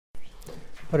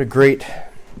What a great,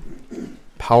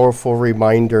 powerful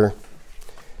reminder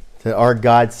that our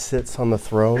God sits on the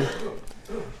throne.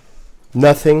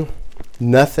 Nothing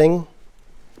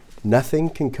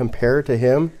can compare to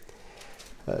him.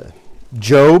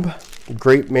 Job, a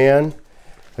great man,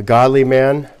 a godly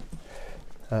man,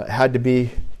 had to be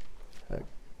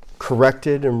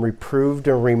corrected and reproved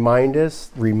and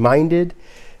reminded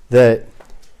that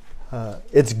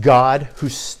it's God who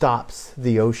stops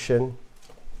the ocean.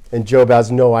 And Job has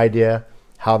no idea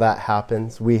how that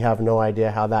happens. We have no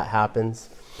idea how that happens.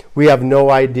 We have no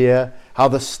idea how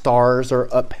the stars are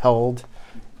upheld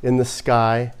in the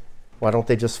sky. Why don't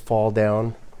they just fall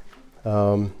down?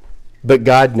 But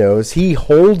God knows. He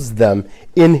holds them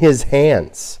in his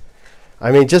hands.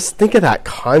 I mean, just think of that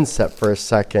concept for a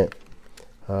second.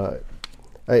 I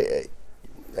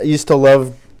used to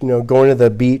love, going to the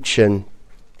beach, and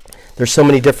there's so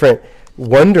many different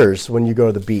wonders when you go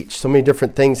to the beach. So many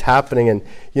different things happening, and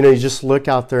you just look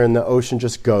out there, and the ocean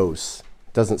just goes,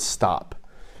 doesn't stop.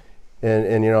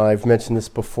 And I've mentioned this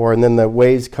before. And then the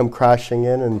waves come crashing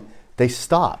in, and they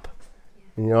stop.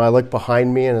 And, I look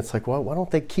behind me, and it's like, well, why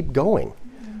don't they keep going?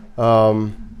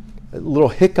 A little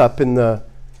hiccup in the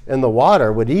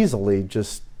water would easily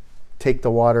just take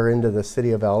the water into the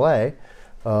city of LA.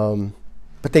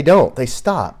 But they don't. They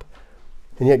stop.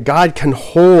 And yet God can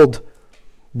hold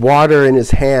water in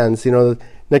his hands.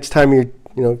 Next time you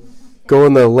go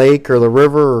in the lake or the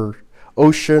river or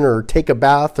ocean or take a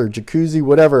bath or jacuzzi,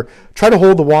 whatever, try to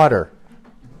hold the water.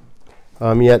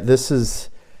 Yet this is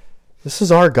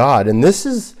our God, and this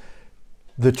is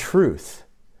the truth.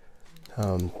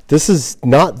 This is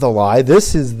not the lie.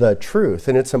 This is the truth,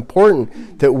 and it's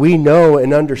important that we know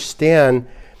and understand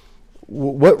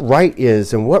what right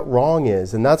is and what wrong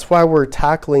is, and that's why we're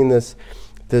tackling this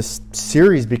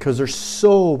series, because there's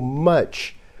so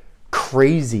much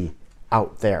crazy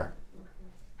out there.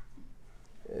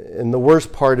 And the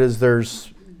worst part is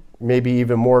there's maybe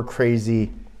even more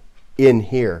crazy in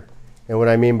here. And what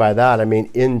I mean by that, I mean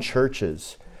in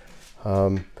churches.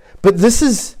 But this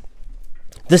is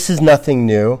nothing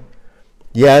new.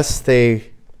 Yes,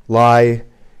 they lie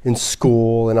in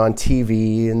school and on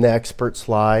TV, and the experts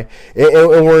lie.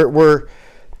 And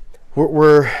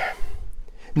we're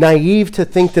naive to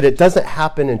think that it doesn't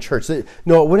happen in church.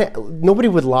 No, nobody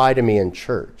would lie to me in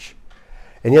church.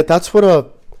 And yet that's what a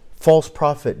false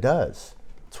prophet does.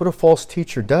 That's what a false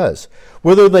teacher does.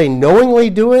 Whether they knowingly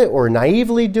do it or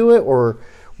naively do it, or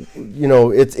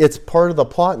it's part of the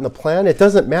plot and the plan, it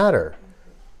doesn't matter.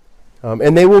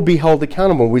 And they will be held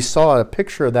accountable. We saw a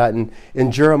picture of that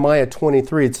in Jeremiah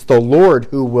 23. It's the Lord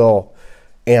who will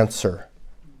answer.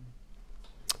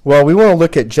 Well, we want to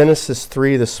look at Genesis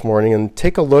 3 this morning and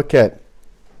take a look at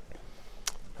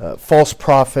false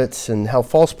prophets and how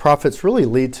false prophets really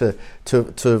lead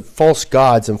to false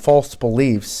gods and false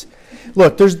beliefs.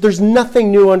 Look, there's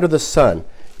nothing new under the sun.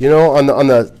 On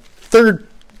the third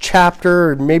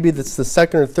chapter, or maybe that's the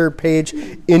second or third page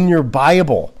in your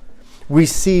Bible, we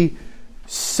see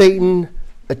Satan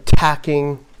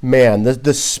attacking man.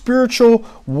 The spiritual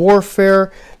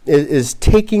warfare is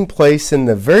taking place in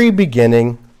the very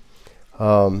beginning.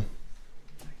 And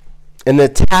the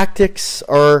tactics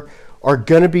are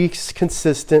going to be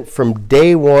consistent from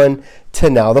day one to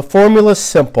now. The formula is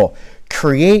simple.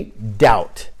 Create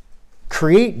doubt.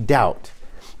 Create doubt.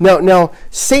 Now,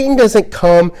 Satan doesn't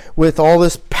come with all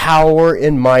this power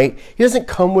and might. He doesn't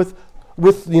come with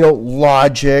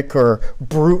logic or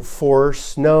brute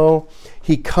force. No,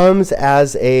 he comes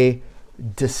as a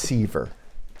deceiver.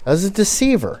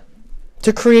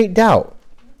 To create doubt.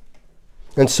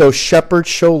 And so shepherds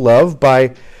show love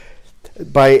by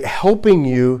helping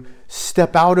you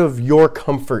step out of your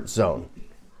comfort zone.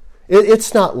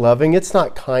 It's not loving, it's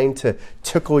not kind to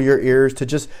tickle your ears, to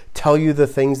just tell you the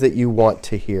things that you want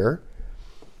to hear.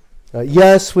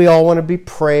 Yes, we all want to be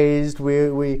praised.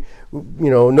 We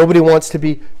nobody wants to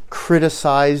be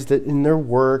criticized in their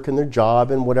work and their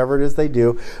job and whatever it is they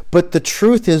do. But the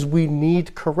truth is, we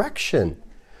need correction.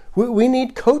 We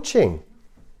need coaching.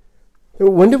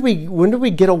 When do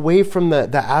we get away from the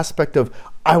aspect of,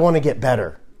 I want to get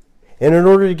better? And in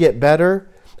order to get better,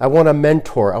 I want a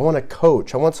mentor. I want a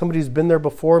coach. I want somebody who's been there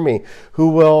before me who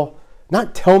will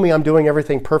not tell me I'm doing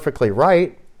everything perfectly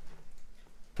right.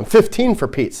 I'm 15 for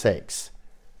Pete's sakes,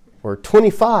 or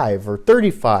 25, or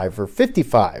 35, or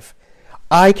 55.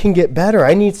 I can get better.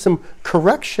 I need some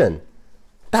correction.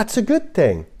 That's a good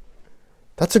thing.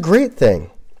 That's a great thing.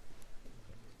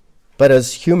 But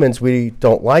as humans, we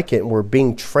don't like it, and we're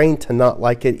being trained to not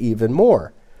like it even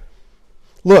more.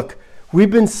 Look,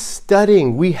 we've been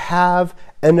studying. We have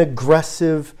an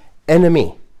aggressive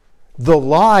enemy. The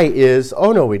lie is,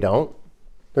 oh no, we don't.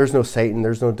 There's no Satan.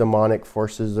 There's no demonic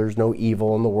forces. There's no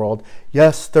evil in the world.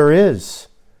 Yes, there is.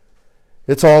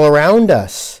 It's all around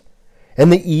us.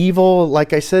 And the evil,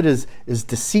 like I said, is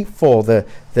deceitful.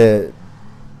 The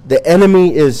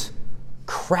enemy is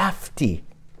crafty.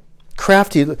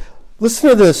 Crafty. Listen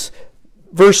to this,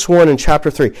 verse 1 in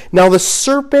chapter 3. Now the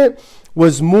serpent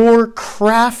was more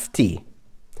crafty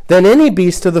than any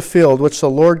beast of the field which the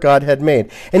Lord God had made.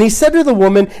 And he said to the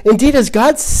woman, indeed, has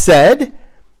God said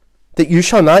that you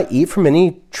shall not eat from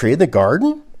any tree of the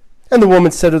garden? And the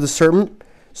woman said to the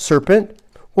serpent,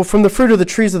 well, from the fruit of the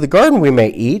trees of the garden we may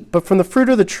eat, but from the fruit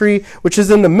of the tree which is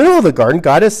in the middle of the garden,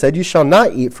 God has said, you shall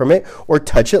not eat from it or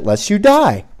touch it, lest you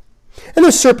die. And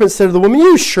the serpent said to the woman,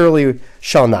 you surely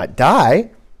shall not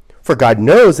die, for God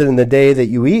knows that in the day that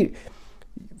you eat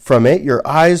from it, your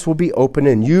eyes will be open,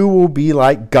 and you will be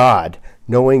like God,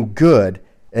 knowing good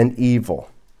and evil.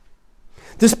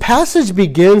 This passage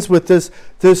begins with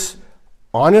this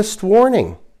honest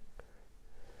warning.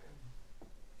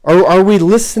 Are we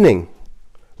listening?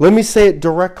 Let me say it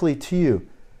directly to you.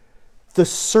 The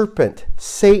serpent,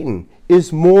 Satan,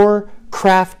 is more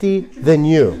crafty than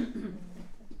you,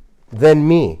 than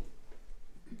me.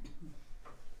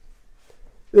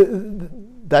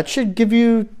 That should give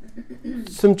you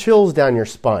some chills down your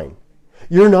spine.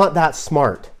 You're not that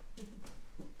smart.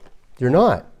 You're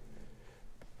not.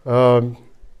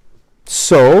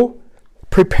 So,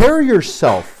 prepare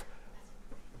yourself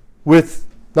with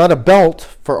not a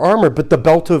belt for armor, but the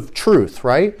belt of truth,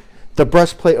 right? The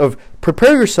breastplate of,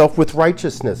 prepare yourself with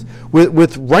righteousness,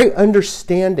 with right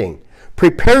understanding.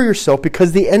 Prepare yourself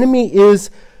because the enemy is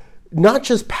not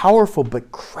just powerful,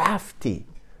 but crafty.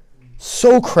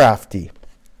 So crafty.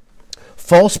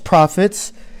 False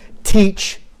prophets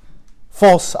teach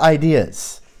false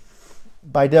ideas.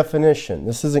 By definition,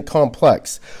 this isn't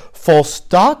complex. False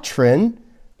doctrine,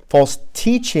 false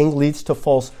teaching leads to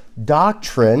false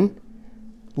doctrine,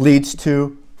 leads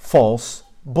to false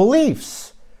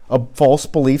beliefs, a false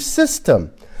belief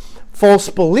system. False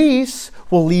beliefs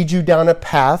will lead you down a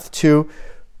path to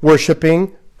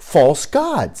worshiping false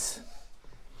gods.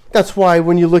 That's why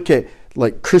when you look at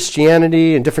like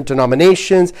Christianity and different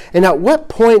denominations, and at what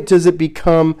point does it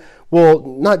become, well,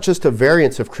 not just a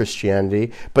variance of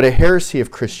Christianity, but a heresy of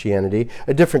Christianity,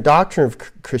 a different doctrine of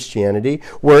Christianity,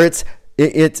 where it's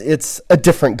a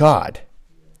different God.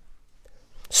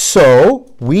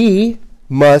 So we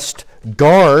must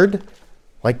guard,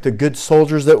 like the good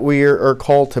soldiers that we are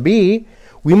called to be,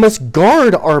 we must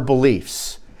guard our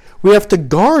beliefs. We have to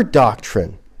guard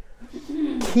doctrine.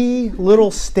 Key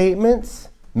little statements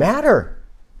matter.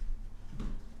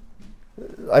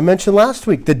 I mentioned last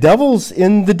week, the devil's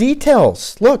in the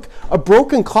details. Look, a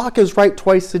broken clock is right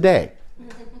twice a day.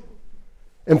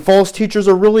 And false teachers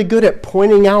are really good at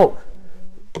pointing out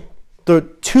the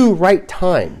two right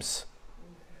times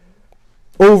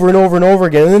over and over and over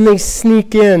again. And then they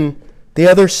sneak in the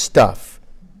other stuff.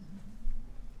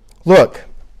 Look,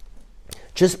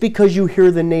 just because you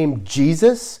hear the name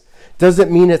Jesus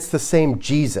doesn't mean it's the same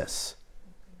Jesus.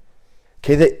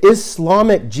 Okay, the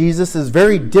Islamic Jesus is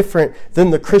very different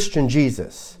than the Christian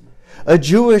Jesus. A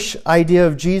Jewish idea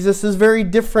of Jesus is very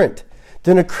different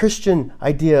than a Christian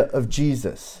idea of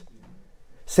Jesus.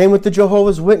 Same with the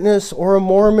Jehovah's Witness or a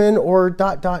Mormon or ...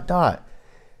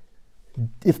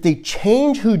 If they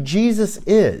change who Jesus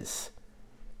is,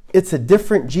 it's a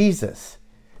different Jesus.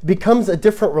 It becomes a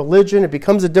different religion. It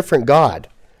becomes a different God.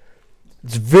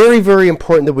 It's very, very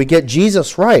important that we get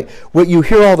Jesus right. What you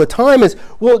hear all the time is,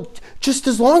 well, just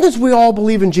as long as we all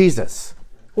believe in Jesus.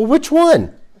 Well, which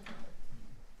one?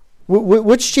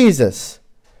 Which Jesus?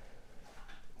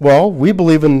 Well, we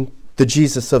believe in the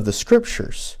Jesus of the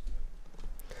Scriptures.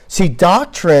 See,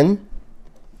 doctrine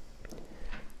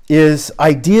is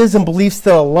ideas and beliefs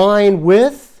that align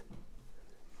with,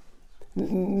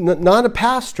 not a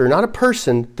pastor, not a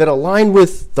person, that align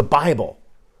with the Bible,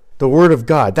 the Word of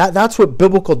God. That's what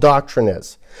biblical doctrine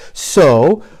is.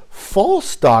 So,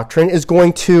 false doctrine is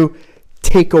going to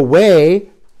take away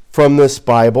from this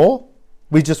Bible.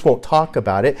 We just won't talk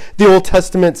about it. The Old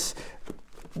Testament's,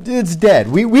 it's dead.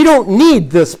 We don't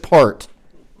need this part.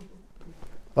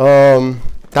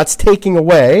 That's taking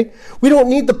away. We don't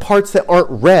need the parts that aren't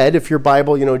red. If your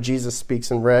Bible, Jesus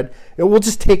speaks in red, we'll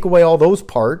just take away all those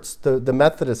parts, the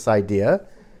Methodist idea.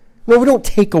 No, we don't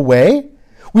take away.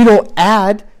 We don't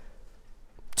add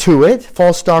to it.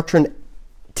 False doctrine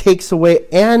takes away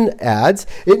and adds.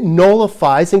 It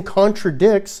nullifies and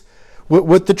contradicts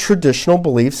what the traditional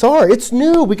beliefs are. It's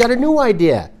new. We got a new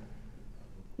idea.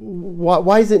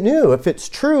 Why is it new? If it's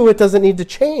true, it doesn't need to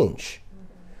change.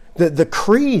 The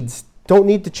creeds don't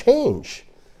need to change.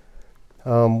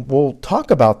 We'll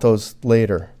talk about those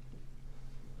later.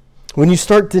 When you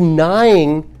start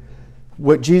denying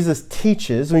what Jesus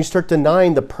teaches, when you start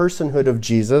denying the personhood of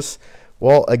Jesus,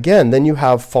 well, again, then you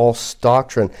have false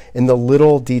doctrine, and the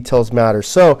little details matter.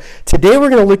 So today we're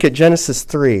going to look at Genesis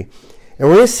 3, and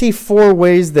we're going to see 4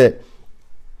 ways that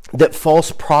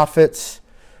false prophets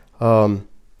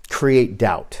create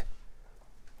doubt.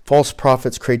 False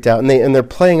prophets create doubt, and they're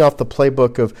playing off the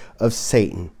playbook of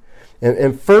Satan.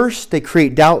 And first, they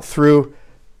create doubt through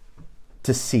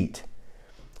deceit.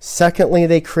 Secondly,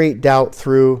 they create doubt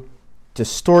through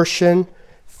distortion.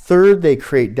 Third, they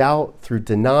create doubt through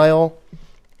denial.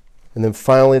 And then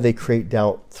finally, they create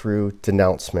doubt through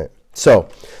denouncement. So,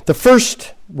 the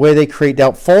first way they create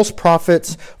doubt, false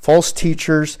prophets, false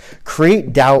teachers,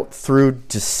 create doubt through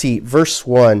deceit. Verse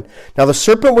 1, now the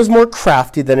serpent was more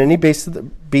crafty than any beast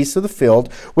of the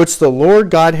field, which the Lord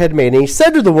God had made. And he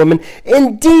said to the woman,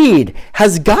 indeed,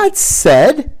 has God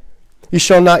said, you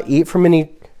shall not eat from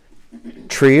any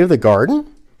tree of the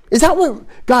garden? Is that what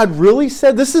God really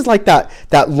said? This is like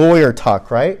that lawyer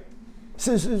talk, right?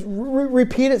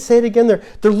 Repeat it, say it again.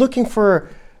 They're looking for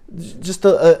just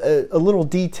a little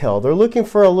detail. They're looking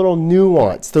for a little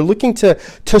nuance. They're looking to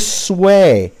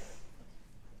sway.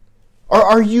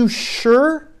 Are you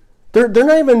sure? They're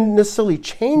not even necessarily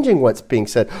changing what's being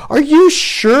said. Are you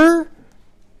sure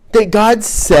that God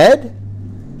said?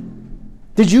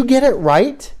 Did you get it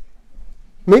right?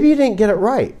 Maybe you didn't get it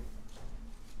right.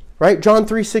 Right? John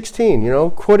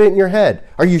 3:16, quote it in your head.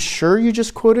 Are you sure you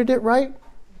just quoted it right?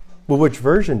 Well, which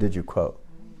version did you quote?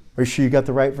 Are you sure you got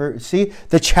the right version? See,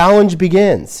 the challenge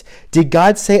begins. Did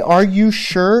God say, are you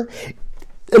sure?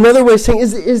 Another way of saying,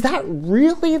 is that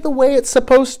really the way it's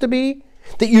supposed to be?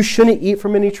 That you shouldn't eat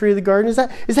from any tree of the garden? Is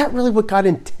that really what God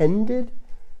intended?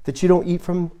 That you don't eat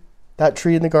from that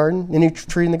tree in the garden? Any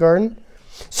tree in the garden?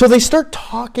 So they start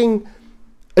talking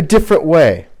a different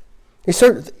way. They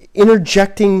start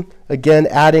interjecting, again,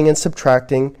 adding and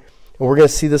subtracting. And we're going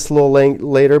to see this a little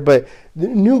later, but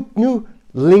new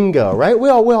lingo, right? We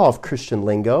all have Christian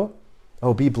lingo.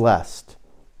 Oh, be blessed,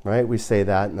 right? We say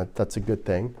that, and that's a good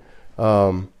thing.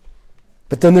 But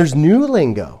then there's new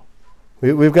lingo.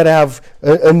 We've got to have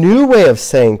a new way of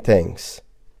saying things.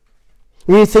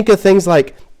 When you think of things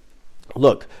like,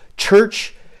 look,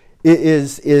 church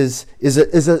is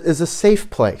a safe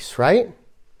place, right?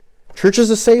 Church is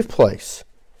a safe place.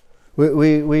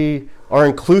 We are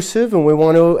inclusive, and we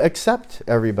want to accept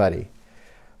everybody.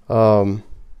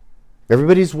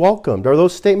 Everybody's welcomed. Are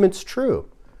those statements true?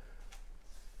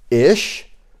 Ish.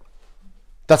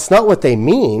 That's not what they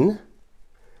mean.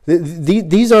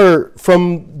 These are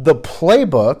from the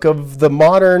playbook of the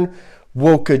modern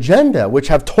woke agenda, which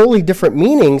have totally different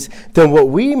meanings than what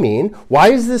we mean. Why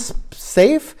is this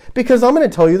safe? Because I'm going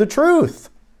to tell you the truth.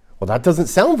 Well, that doesn't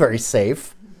sound very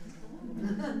safe.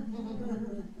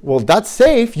 Well, that's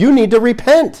safe. You need to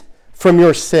repent from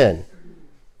your sin,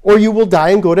 or you will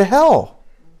die and go to hell.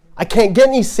 I can't get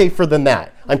any safer than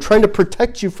that. I'm trying to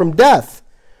protect you from death.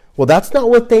 Well, that's not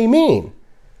what they mean.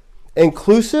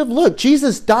 Inclusive? Look,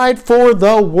 Jesus died for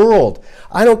the world.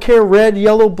 I don't care red,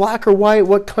 yellow, black, or white,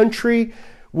 what country,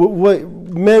 what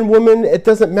men, women, it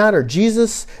doesn't matter.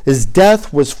 Jesus'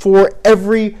 death was for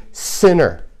every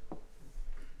sinner.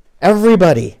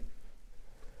 Everybody.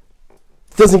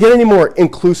 It doesn't get any more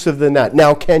inclusive than that.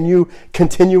 Now, can you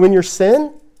continue in your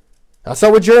sin? That's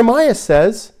not what Jeremiah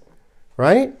says,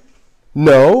 right?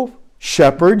 No,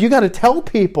 shepherd, you got to tell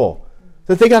people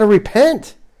that they got to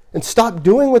repent and stop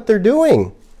doing what they're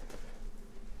doing.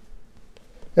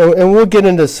 And we'll get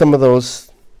into some of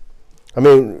those,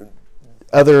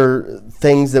 other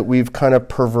things that we've kind of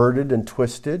perverted and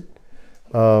twisted.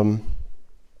 But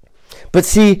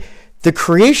see, the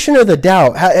creation of the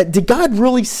doubt, did God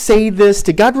really say this?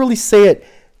 Did God really say it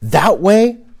that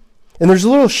way? And there's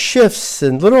little shifts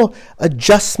and little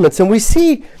adjustments. And we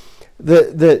see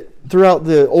that throughout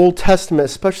the Old Testament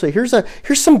especially, here's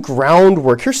some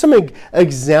groundwork. Here's some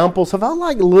examples of how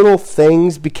little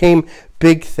things became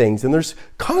big things. And there's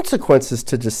consequences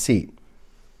to deceit.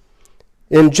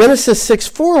 In Genesis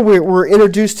 6:4, we're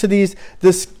introduced to these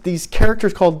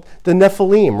characters called the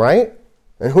Nephilim, right?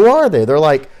 And who are they? They're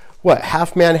like, what,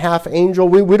 half man, half angel?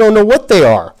 We don't know what they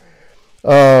are.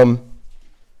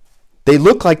 They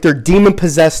look like they're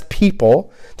demon-possessed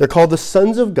people. They're called the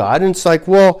sons of God. And it's like,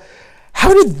 well,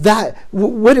 how did that,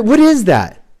 what is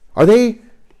that? Are they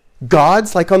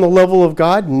gods, like on the level of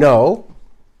God? No.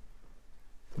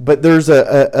 But there's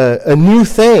a new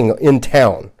thing in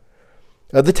town.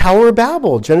 The Tower of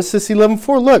Babel, Genesis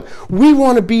 11:4. Look, we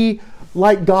want to be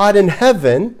like God in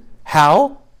heaven.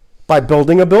 How? By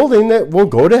building a building that will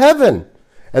go to heaven.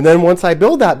 And then once I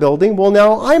build that building, well,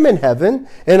 now I'm in heaven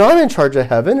and I'm in charge of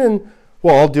heaven, and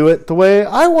well, I'll do it the way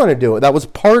I want to do it. That was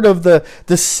part of the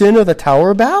sin of the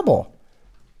Tower of Babel.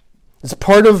 It's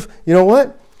part of, you know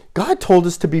what? God told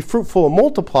us to be fruitful and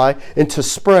multiply and to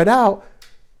spread out.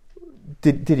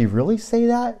 Did he really say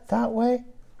that way?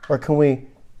 Or can we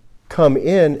come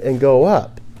in and go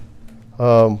up?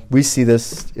 We see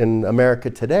this in America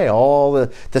today. All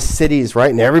the cities, right?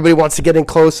 And everybody wants to get in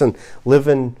close and live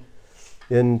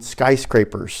in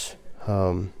skyscrapers.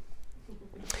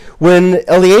 When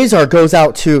Eliezer goes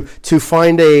out to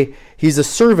find he's a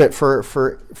servant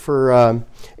for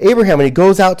Abraham, and he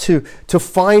goes out to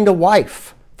find a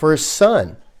wife for his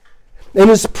son. And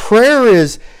his prayer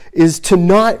is to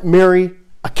not marry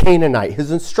a Canaanite. His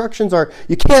instructions are,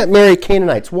 you can't marry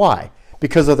Canaanites. Why?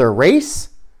 Because of their race?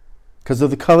 Because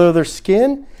of the color of their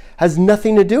skin? Has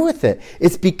nothing to do with it.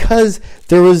 It's because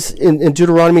there was, in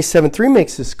Deuteronomy 7:3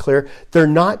 makes this clear, they're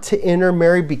not to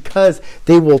intermarry because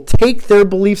they will take their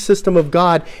belief system of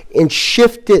God and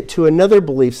shift it to another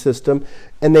belief system,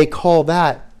 and they call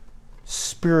that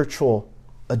spiritual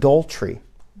adultery.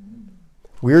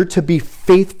 We're to be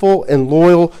faithful and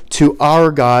loyal to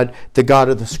our God, the God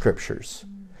of the Scriptures.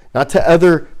 Not to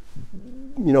other,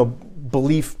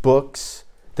 belief books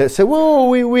that say, well,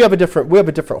 we have a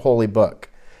different holy book.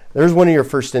 There's one of your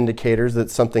first indicators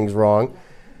that something's wrong.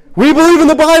 We believe in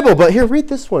the Bible, but here, read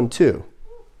this one too.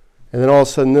 And then all of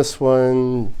a sudden this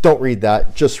one, don't read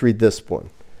that, just read this one.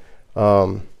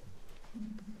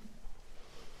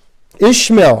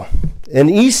 Ishmael and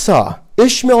Esau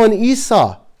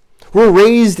were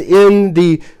raised in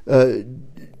the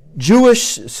Jewish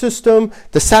system,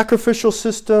 the sacrificial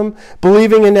system,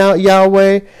 believing in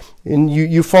Yahweh, and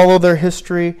you follow their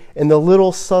history, and the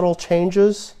little subtle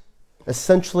changes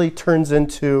essentially turns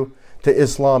into the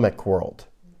Islamic world.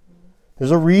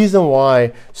 There's a reason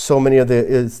why so many of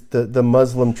the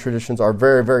Muslim traditions are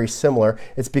very, very similar.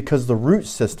 It's because the root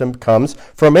system comes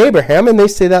from Abraham, and they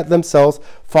say that themselves,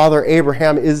 Father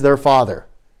Abraham is their father.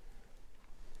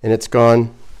 And it's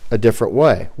gone a different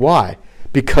way. Why?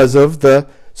 Because of the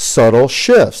subtle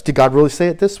shifts. Did God really say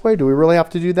it this way? Do we really have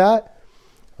to do that?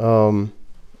 A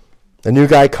new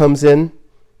guy comes in.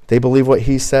 They believe what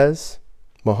he says.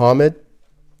 Muhammad.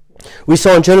 We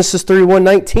saw in Genesis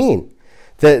 31:19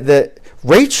 that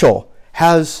Rachel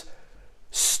has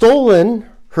stolen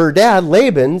her dad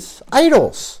Laban's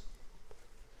idols.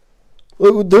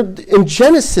 In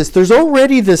Genesis, there's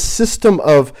already this system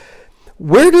of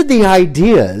where did the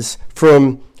ideas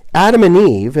from Adam and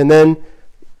Eve, and then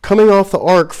coming off the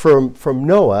ark from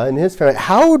Noah and his family,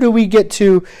 how do we get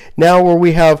to now where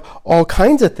we have all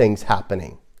kinds of things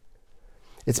happening?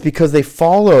 It's because they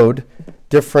followed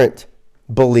different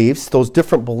beliefs. Those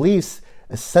different beliefs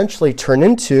essentially turn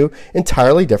into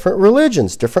entirely different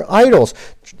religions, different idols.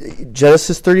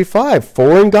 Genesis 35,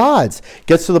 foreign gods.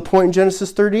 Gets to the point in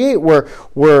Genesis 38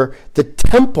 where the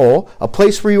temple, a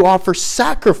place where you offer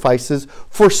sacrifices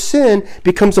for sin,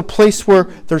 becomes a place where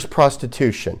there's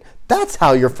prostitution. That's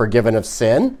how you're forgiven of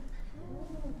sin.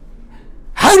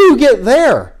 How do you get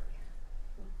there?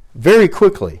 Very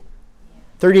quickly.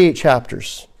 38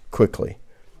 chapters, quickly.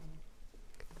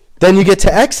 Then you get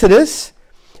to Exodus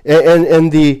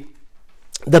and the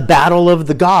battle of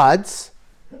the gods,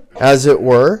 as it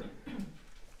were.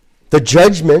 The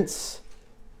judgments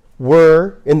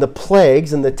were in the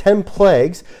plagues, in the 10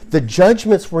 plagues. The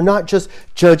judgments were not just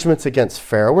judgments against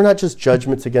Pharaoh. We're not just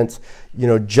judgments against,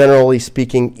 generally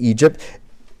speaking, Egypt.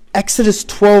 Exodus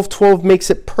 12:12 makes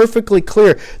it perfectly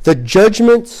clear. The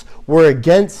judgments were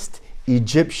against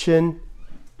Egyptian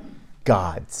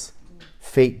gods,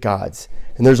 fake gods.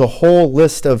 And there's a whole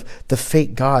list of the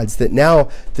fake gods that now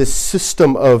this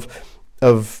system of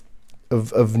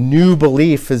new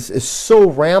belief is so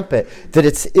rampant that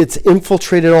it's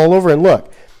infiltrated all over. And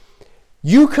look,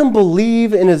 you can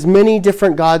believe in as many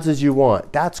different gods as you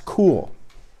want. That's cool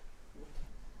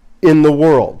in the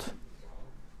world.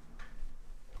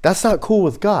 That's not cool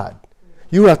with God.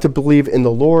 You have to believe in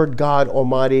the Lord God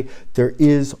Almighty. There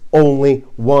is only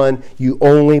one. You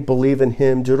only believe in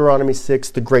Him. Deuteronomy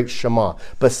 6, the great Shema.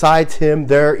 Besides Him,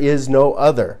 there is no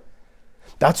other.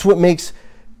 That's what makes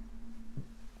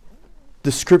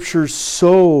the Scriptures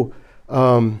so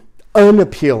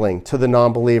unappealing to the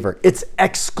non-believer. It's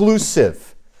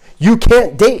exclusive. You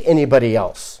can't date anybody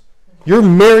else. You're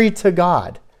married to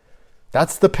God.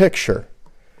 That's the picture.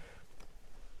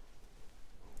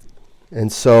 And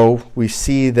so we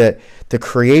see that the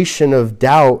creation of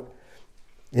doubt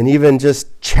and even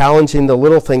just challenging the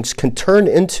little things can turn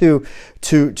into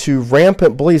to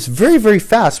rampant beliefs very, very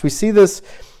fast. We see this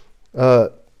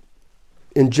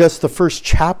in just the first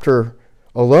chapter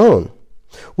alone.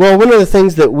 Well, one of the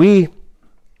things that we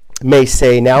may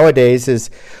say nowadays is,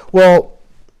 well,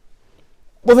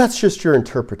 that's just your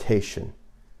interpretation,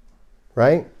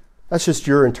 right? That's just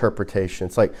your interpretation.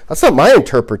 It's like, that's not my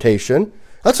interpretation.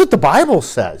 That's what the Bible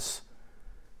says.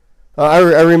 I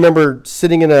remember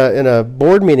sitting in a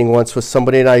board meeting once with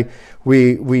somebody, and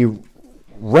we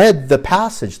read the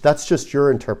passage. That's just your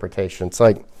interpretation. It's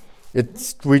like,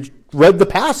 we read the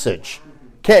passage.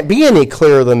 Can't be any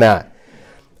clearer than that.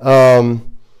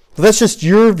 That's just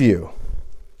your view.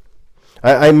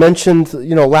 I mentioned,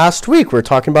 last week we were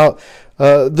talking about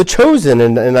The Chosen,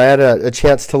 and I had a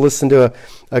chance to listen to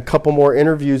a couple more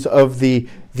interviews of the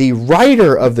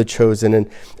writer of The Chosen,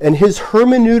 and his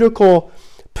hermeneutical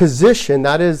position,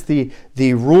 that is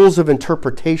the rules of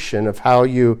interpretation of how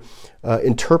you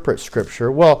interpret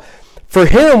Scripture. Well, for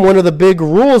him, one of the big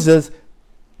rules is,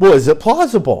 well, is it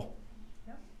plausible?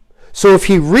 So if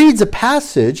he reads a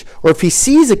passage, or if he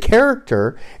sees a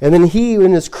character, and then he,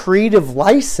 in his creative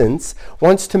license,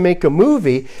 wants to make a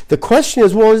movie, the question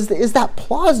is, well, is that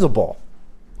plausible?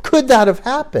 Could that have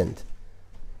happened?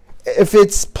 If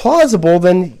it's plausible,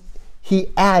 then he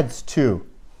adds to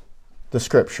the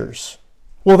Scriptures.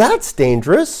 Well, that's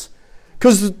dangerous,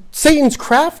 because Satan's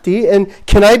crafty, and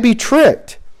can I be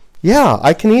tricked? Yeah,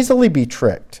 I can easily be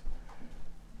tricked.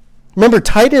 Remember,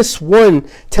 Titus 1,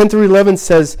 10 through 11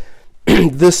 says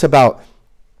this about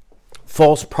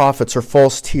false prophets or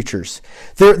false teachers.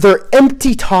 They're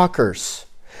empty talkers.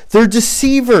 They're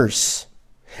deceivers.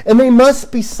 And they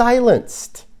must be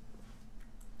silenced.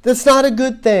 That's not a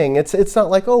good thing. It's not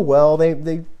like, oh, well,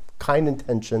 they kind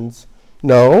intentions.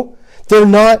 No, they're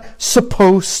not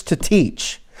supposed to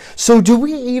teach. So do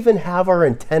we even have our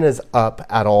antennas up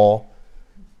at all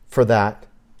for that?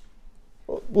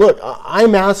 Look,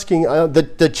 I'm asking,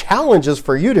 the challenge is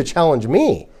for you to challenge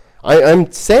me.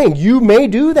 I'm saying you may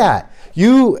do that.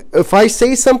 If I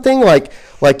say something like,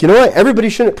 you know what, everybody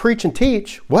shouldn't preach and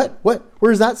teach. What?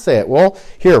 Where does that say it? Well,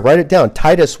 here, write it down.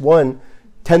 Titus 1,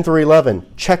 10 through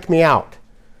 11. Check me out.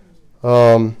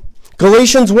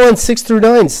 Galatians 1, 6 through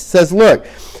 9 says, look,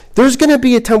 there's going to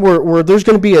be a time where there's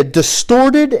going to be a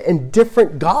distorted and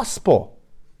different gospel.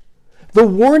 The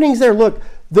warning's there. Look,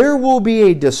 there will be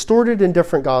a distorted and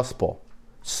different gospel.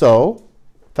 So,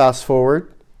 fast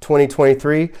forward,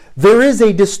 2023, there is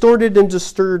a distorted and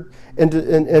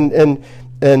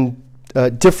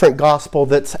different gospel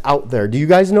that's out there. Do you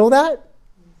guys know that?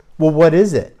 Well, what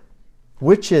is it?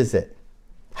 Which is it?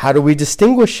 How do we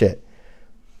distinguish it?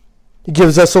 It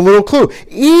gives us a little clue.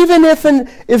 Even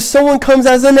if someone comes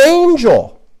as an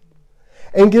angel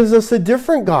and gives us a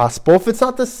different gospel, if it's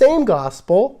not the same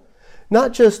gospel,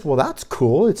 not just, well, that's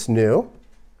cool, it's new.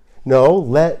 No,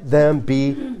 let them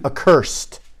be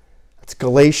accursed. That's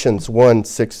Galatians 1,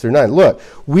 6 through 9. Look,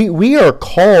 we are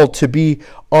called to be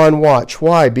on watch.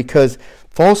 Why? Because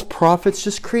false prophets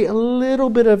just create a little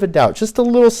bit of a doubt, just a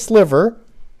little sliver.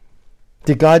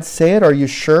 Did God say it? Are you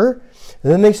sure?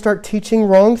 And then they start teaching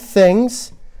wrong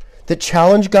things that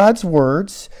challenge God's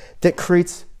words, that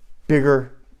creates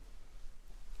bigger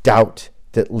doubt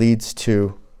that leads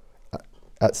to,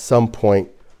 at some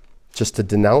point, just a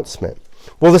denouncement.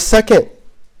 Well, the second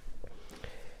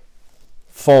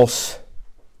false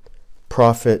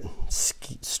prophet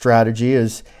strategy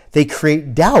is they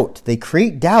create doubt. They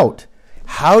create doubt.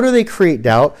 How do they create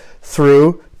doubt?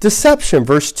 Through deception.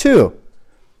 Verse 2.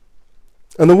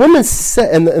 And the woman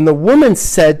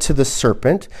said to the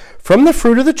serpent, from the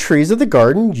fruit of the trees of the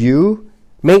garden you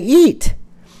may eat.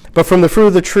 But from the fruit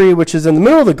of the tree which is in the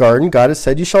middle of the garden, God has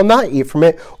said, you shall not eat from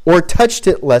it or touch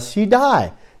it lest you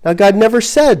die. Now, God never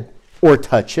said, or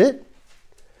touch it.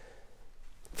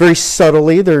 Very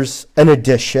subtly, there's an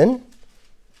addition,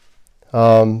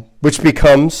 which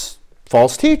becomes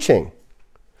false teaching.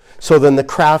 So then the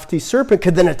crafty serpent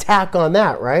could then attack on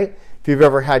that, right? If you've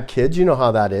ever had kids, you know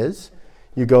how that is.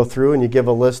 You go through and you give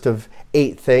a list of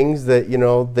 8 things that,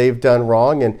 they've done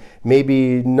wrong, and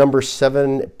maybe number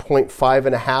 7.5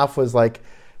 and a half was like,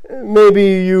 maybe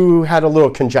you had a little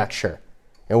conjecture.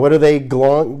 And what do they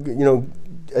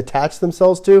attach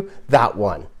themselves to? That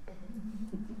one.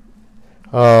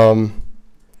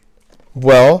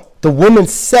 Well, the woman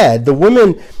said,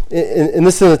 and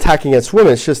this isn't attacking against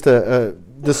women, it's just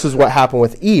this is what happened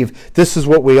with Eve. This is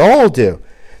what we all do.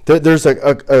 There's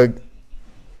a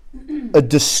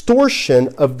distortion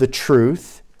of the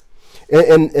truth,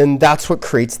 and that's what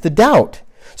creates the doubt.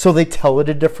 So they tell it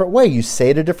a different way. You say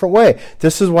it a different way.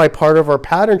 This is why part of our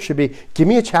pattern should be, give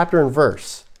me a chapter and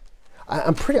verse.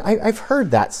 I've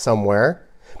heard that somewhere,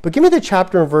 But give me the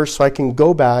chapter and verse so I can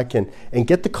go back and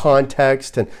get the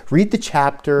context and read the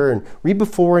chapter and read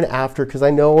before and after, because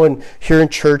I know here in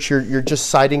church you're just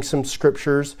citing some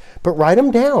scriptures, but write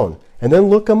them down and then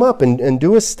look them up and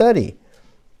do a study,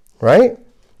 right?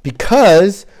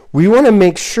 Because we want to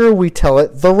make sure we tell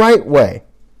it the right way.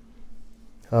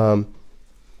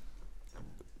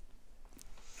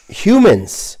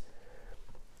 Humans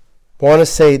want to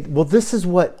say, well, this is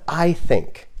what I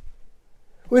think.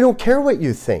 We don't care what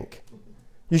you think.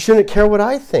 You shouldn't care what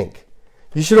I think.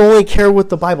 You should only care what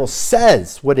the Bible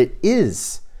says, what it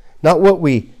is, not what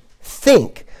we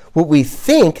think. What we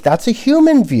think, that's a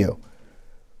human view.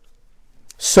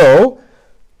 So,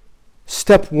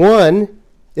 step one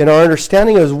in our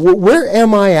understanding is, where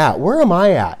am I at? Where am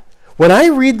I at? When I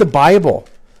read the Bible,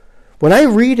 when I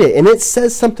read it and it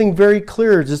says something very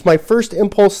clear, it's my first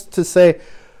impulse to say,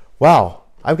 wow,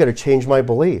 I've got to change my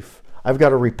belief. I've got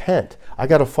to repent. I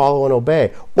got to follow and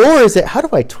obey. Or is it, how do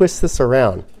I twist this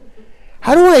around?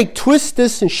 How do I twist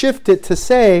this and shift it to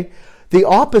say the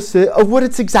opposite of what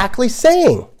it's exactly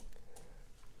saying?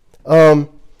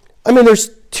 There's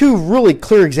two really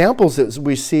clear examples that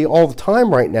we see all the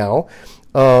time right now.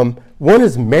 One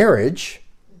is marriage.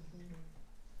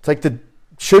 It's like,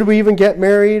 should we even get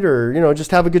married, or just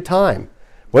have a good time?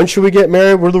 When should we get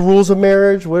married? What are the rules of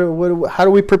marriage? How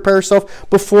do we prepare ourselves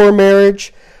before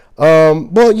marriage?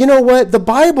 Well, you know what? The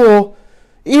Bible,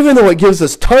 even though it gives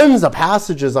us tons of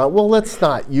passages on, well, let's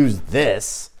not use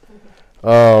this.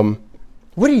 What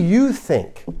do you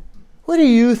think? What do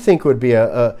you think would be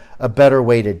a better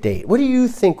way to date? What do you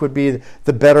think would be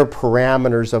the better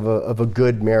parameters of a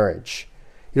good marriage?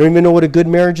 You don't even know what a good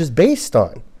marriage is based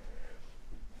on.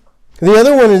 The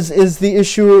other one is the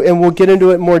issue, and we'll get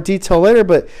into it in more detail later,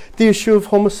 but the issue of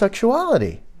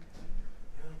homosexuality.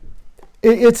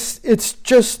 It's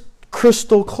just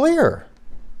crystal clear.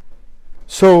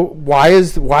 So why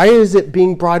is it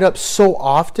being brought up so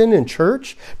often in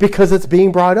church? Because it's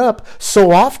being brought up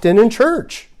so often in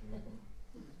church.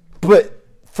 But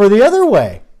for the other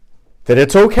way, that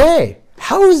it's okay.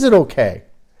 How is it okay?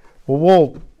 Well,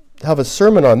 we'll have a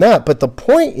sermon on that. But the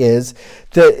point is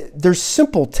that there's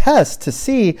simple tests to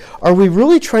see, are we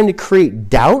really trying to create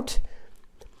doubt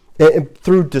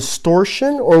through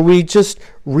distortion, or are we just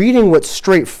reading what's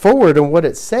straightforward and what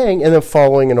it's saying and then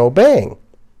following and obeying?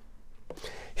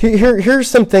 Here's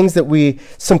some things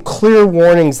some clear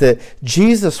warnings that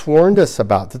Jesus warned us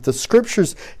about, that the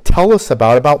scriptures tell us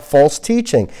about false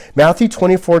teaching. Matthew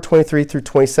 24:23 through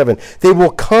 27. They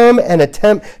will come and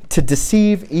attempt to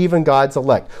deceive even God's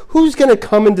elect. Who's going to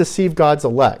come and deceive God's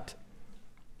elect?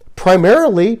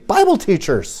 Primarily Bible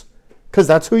teachers, because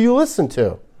that's who you listen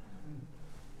to.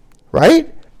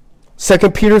 Right? 2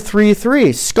 Peter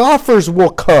 3:3. Scoffers will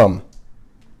come.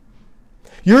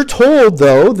 You're told,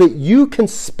 though, that you can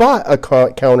spot a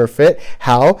counterfeit.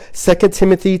 How? 2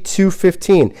 Timothy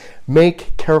 2:15.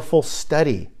 Make careful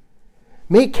study.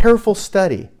 Make careful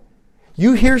study.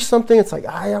 You hear something, it's like,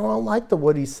 I don't like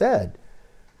what he said.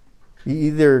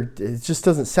 Either it just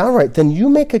doesn't sound right. Then you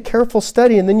make a careful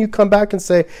study, and then you come back and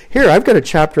say, here, I've got a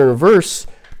chapter and a verse.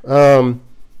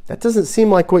 That doesn't seem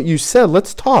like what you said.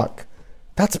 Let's talk.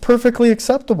 That's perfectly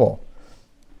acceptable.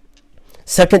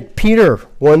 2 Peter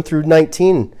 1 through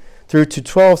 19 through to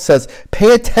 12 says,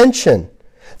 pay attention.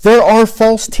 There are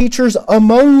false teachers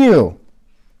among you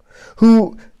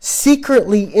who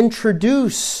secretly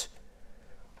introduce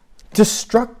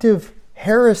destructive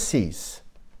heresies.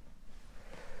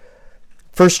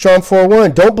 1 John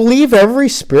 4:1, don't believe every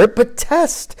spirit, but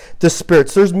test the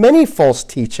spirits. There's many false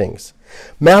teachings.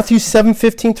 Matthew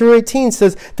 7:15 through 18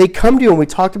 says they come to you, and we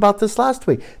talked about this last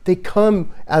week. They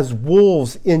come as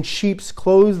wolves in sheep's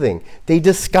clothing. They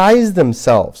disguise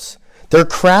themselves. They're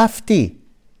crafty.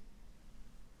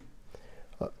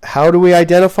 How do we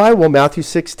identify? Well, Matthew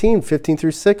 16:15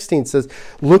 through 16 says,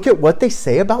 look at what they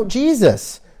say about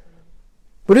Jesus.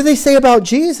 What do they say about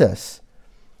Jesus?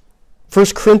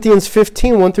 1 Corinthians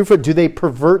 15:1 through 4. Do they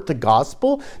pervert the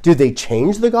gospel? Do they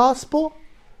change the gospel?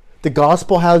 The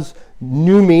gospel has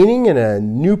new meaning and a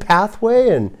new pathway,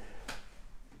 and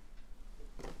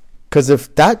because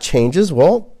if that changes,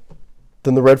 well,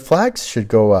 then the red flags should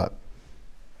go up.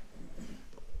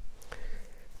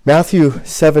 Matthew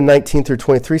 7:19 through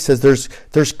 23 says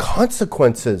there's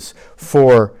consequences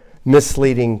for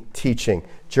misleading teaching.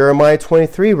 Jeremiah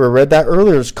 23, we read that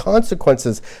earlier, there's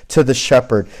consequences to the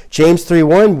shepherd. James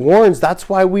 3:1 warns that's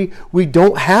why we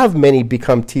don't have many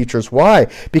become teachers. Why?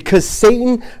 Because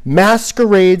Satan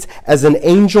masquerades as an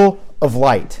angel of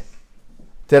light.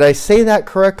 Did I say that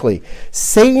correctly?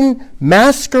 Satan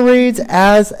masquerades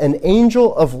as an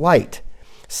angel of light.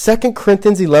 2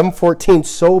 Corinthians 11:14,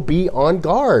 so be on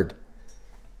guard.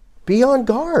 Be on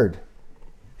guard.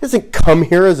 He doesn't come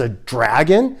here as a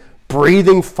dragon,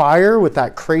 breathing fire with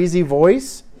that crazy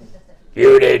voice.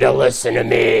 You need to listen to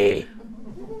me.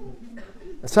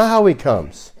 That's not how he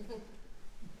comes.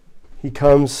 He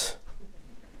comes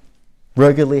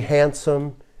ruggedly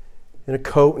handsome, in a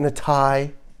coat and a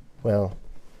tie. Well,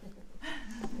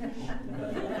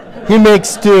 he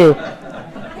makes do.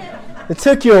 It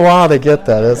took you a while to get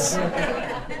that.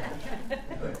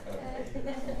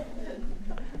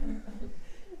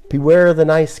 Beware of the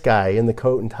nice guy in the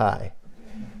coat and tie.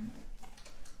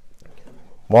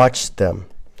 Watch them.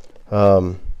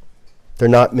 They're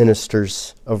not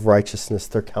ministers of righteousness.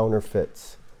 They're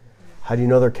counterfeits. How do you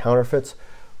know they're counterfeits?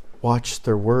 Watch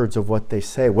their words of what they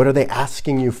say. What are they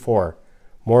asking you for?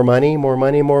 More money, more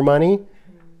money, more money?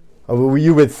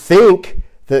 You would think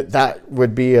that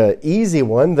would be an easy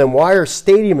one. Then why are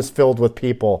stadiums filled with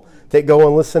people that go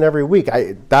and listen every week?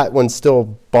 That one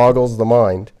still boggles the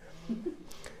mind.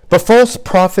 But false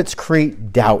prophets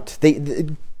create doubt.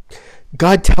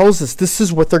 God tells us this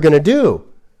is what they're going to do.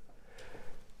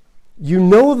 You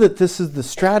know that this is the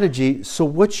strategy, so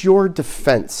what's your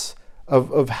defense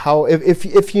of how,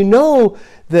 if you know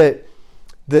that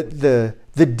the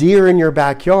deer in your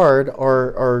backyard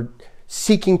are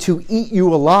seeking to eat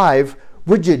you alive,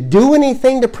 would you do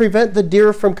anything to prevent the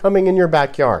deer from coming in your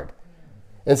backyard?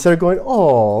 Instead of going,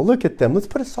 oh, look at them, let's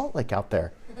put a salt lick out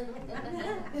there.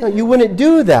 No, you wouldn't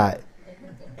do that.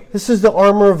 This is the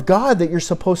armor of God that you're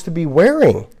supposed to be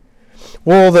wearing.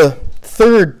 Well, the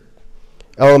third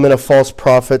element of false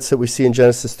prophets that we see in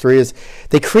Genesis 3 is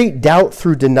they create doubt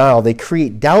through denial. They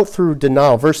create doubt through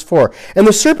denial. Verse 4, and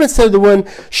the serpent said to the woman,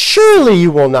 surely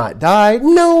you will not die.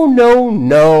 No, no,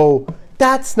 no.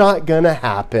 That's not going to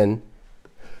happen.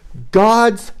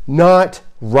 God's not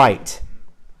right.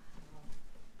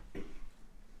 Of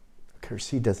course,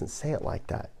 he doesn't say it like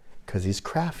that because he's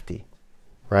crafty,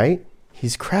 right?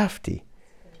 He's crafty.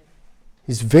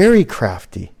 He's very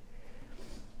crafty.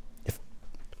 If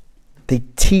they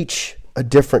teach a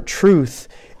different truth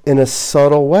in a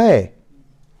subtle way,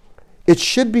 it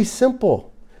should be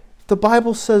simple. If the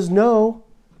Bible says no,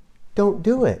 don't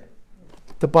do it.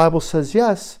 If the Bible says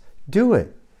yes, do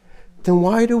it. Then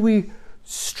why do we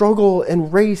struggle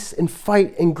and race and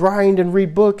fight and grind and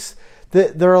read books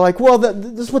that are like, well,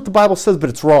 this is what the Bible says, but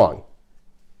it's wrong.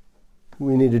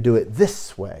 We need to do it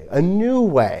this way, a new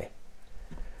way.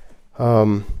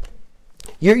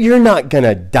 You're not going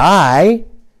to die.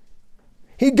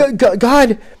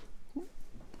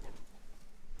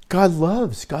 God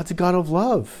loves. God's a God of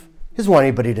love. He doesn't want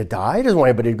anybody to die. He doesn't want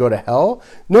anybody to go to hell.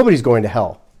 Nobody's going to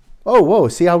hell. Oh, whoa,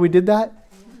 see how we did that?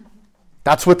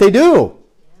 That's what they do.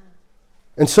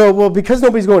 And so, well, because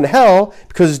nobody's going to hell,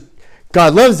 because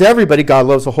God loves everybody, God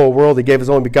loves the whole world. He gave his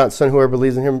only begotten son, whoever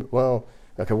believes in him, well,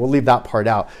 okay, we'll leave that part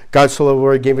out. God so loved the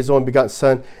world, gave his only begotten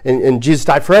son, and Jesus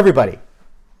died for everybody.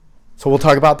 So we'll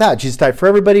talk about that. Jesus died for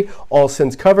everybody, all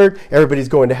sins covered, everybody's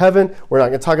going to heaven. We're not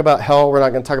going to talk about hell, we're not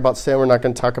going to talk about sin, we're not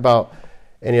going to talk about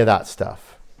any of that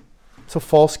stuff. It's a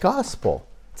false gospel.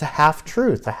 It's a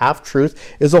half-truth. A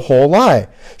half-truth is a whole lie.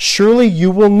 Surely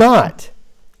you will not.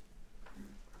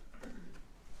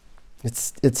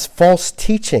 It's false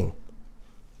teaching.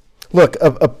 Look,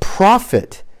 a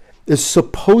prophet is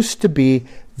supposed to be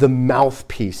the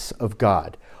mouthpiece of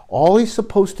God. All he's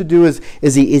supposed to do is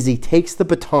he takes the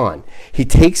baton. He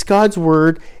takes God's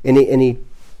word and he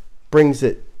brings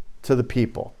it to the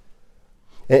people.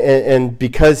 And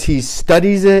because he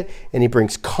studies it and he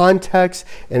brings context,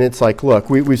 and it's like, look,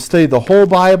 we've studied the whole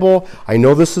Bible. I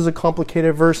know this is a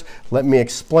complicated verse. Let me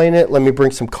explain it. Let me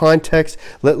bring some context.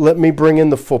 Let me bring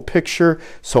in the full picture.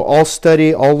 So I'll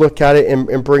study, I'll look at it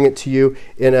and bring it to you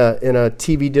in a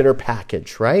TV dinner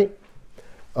package, right?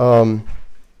 But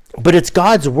it's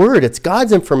God's word. It's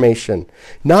God's information,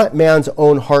 not man's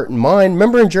own heart and mind.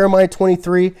 Remember in Jeremiah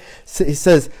 23, he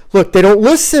says, look, they don't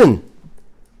listen.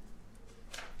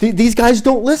 These guys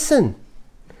don't listen.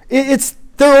 It's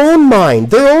their own mind,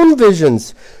 their own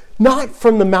visions, not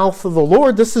from the mouth of the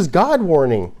Lord. This is God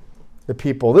warning the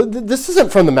people. This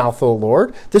isn't from the mouth of the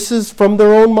Lord. This is from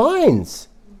their own minds.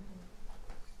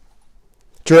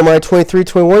 Jeremiah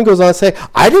 23:21 goes on to say,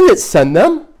 I didn't send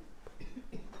them.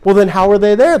 Well, then how are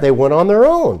they there? They went on their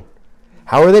own.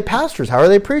 How are they pastors? How are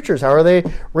they preachers? How are they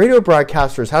radio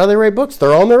broadcasters? How do they write books?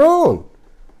 They're on their own.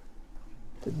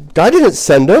 God didn't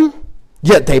send them.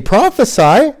 Yet they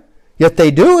prophesy, yet they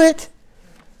do it.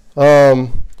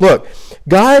 Look,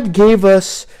 God gave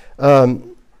us a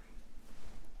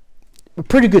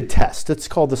pretty good test. It's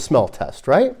called the smell test,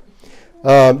 right?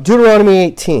 Deuteronomy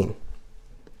 18.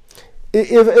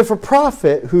 if a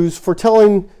prophet who's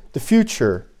foretelling the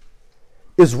future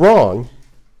is wrong,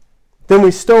 then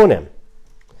we stone him.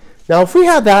 Now, if we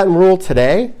had that in rule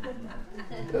today,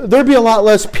 there'd be a lot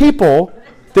less people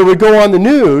that would go on the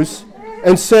news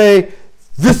and say,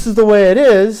 this is the way it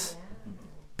is,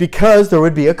 because there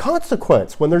would be a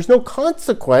consequence. When there's no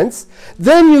consequence,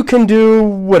 then you can do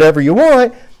whatever you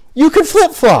want. You can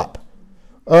flip-flop.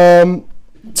 I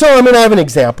have an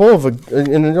example of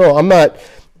I'm not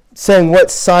saying what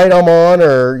side I'm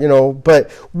on but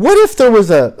what if there was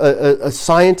a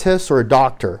scientist or a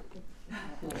doctor?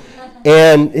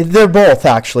 And they're both,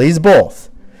 actually. He's both.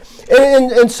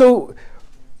 And so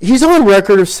he's on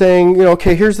record of saying,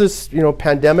 okay, here's this,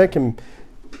 pandemic and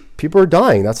people are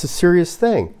dying. That's a serious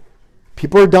thing.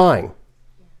 People are dying.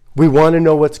 We want to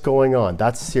know what's going on.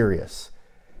 That's serious.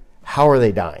 How are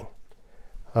they dying?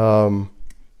 And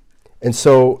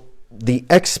so the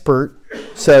expert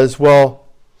says, well,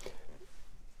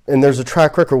 and there's a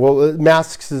track record, well,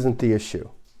 masks isn't the issue.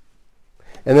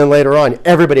 And then later on,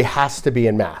 everybody has to be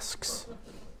in masks.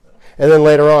 And then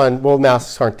later on, well,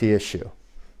 masks aren't the issue.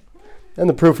 And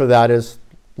the proof of that is,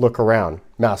 look around.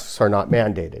 Masks are not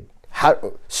mandated.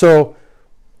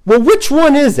 Which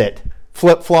one is it?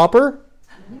 Flip-flopper?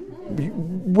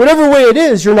 Whatever way it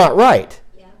is, you're not right.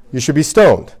 You should be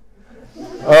stoned.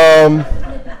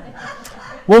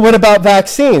 Well, what about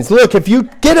vaccines? Look, if you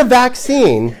get a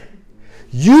vaccine,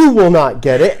 you will not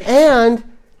get it, and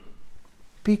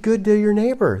be good to your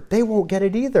neighbor. They won't get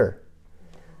it either.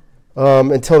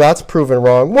 Until that's proven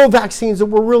wrong. Well, vaccines that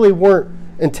really weren't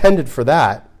intended for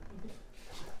that.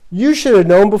 You should have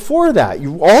known before that.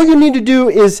 All you need to do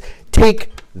is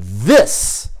take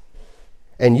this,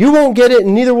 and you won't get it,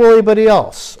 and neither will anybody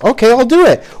else. Okay, I'll do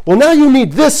it. Well, now you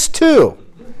need this too.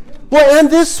 Well, and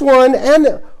this one,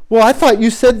 and well, I thought you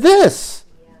said this.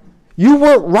 You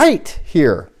weren't right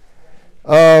here.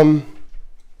 Well,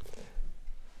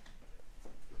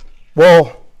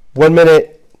 1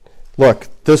 minute, look,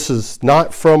 this is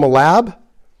not from a lab.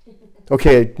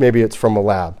 Okay, maybe it's from a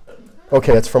lab.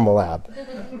 Okay, it's from a lab.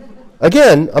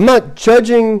 Again, I'm not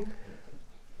judging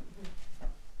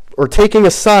or taking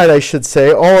a side, I should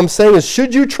say. All I'm saying is,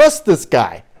 should you trust this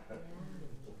guy?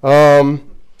 1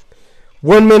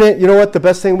 minute, you know what, the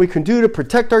best thing we can do to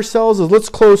protect ourselves is let's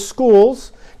close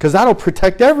schools, because that'll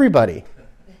protect everybody.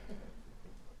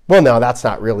 Well, no, that's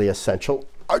not really essential.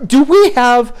 Do we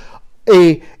have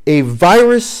a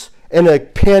virus and a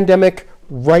pandemic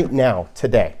right now,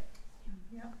 today?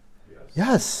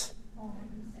 Yes.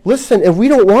 Listen, if we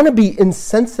don't want to be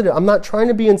insensitive, I'm not trying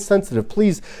to be insensitive.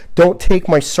 Please don't take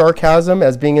my sarcasm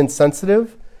as being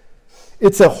insensitive.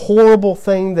 It's a horrible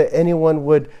thing that anyone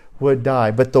would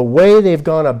die. But the way they've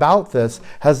gone about this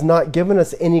has not given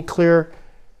us any clear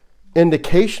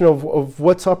indication of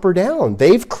what's up or down.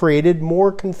 They've created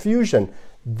more confusion.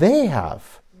 They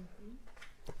have.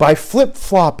 By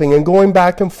flip-flopping and going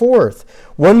back and forth.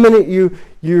 1 minute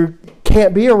you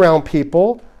can't be around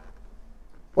people.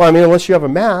 Well, I mean, unless you have a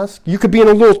mask. You could be in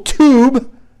a little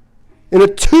tube,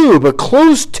 a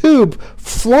closed tube,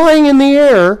 flying in the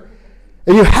air,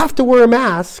 and you have to wear a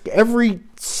mask every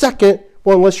second,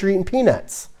 well, unless you're eating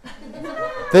peanuts.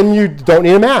 Then you don't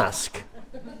need a mask.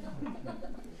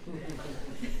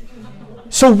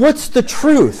 So what's the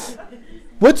truth?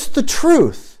 What's the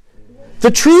truth?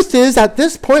 The truth is, at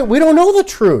this point, we don't know the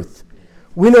truth.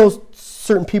 We know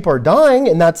certain people are dying,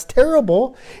 and that's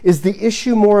terrible. Is the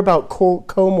issue more about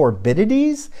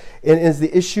comorbidities? And is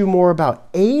the issue more about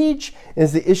age?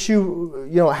 Is the issue,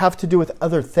 have to do with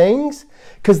other things?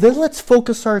 Because then let's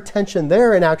focus our attention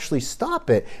there and actually stop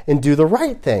it and do the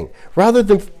right thing, rather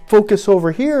than focus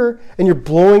over here and you're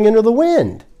blowing into the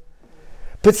wind.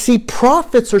 But see,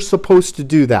 prophets are supposed to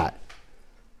do that.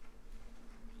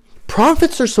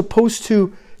 Prophets are supposed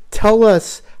to tell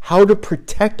us how to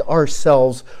protect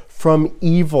ourselves from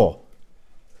evil,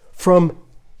 from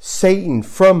Satan,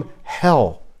 from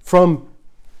hell, from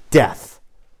death.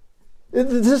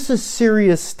 This is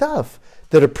serious stuff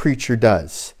that a preacher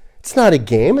does. It's not a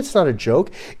game. It's not a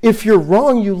joke. If you're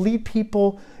wrong, you lead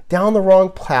people down the wrong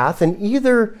path, and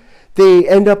either they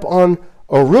end up on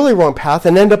a really wrong path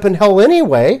and end up in hell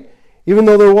anyway, even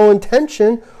though they're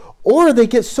well-intentioned, or they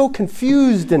get so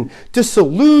confused and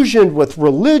disillusioned with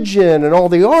religion and all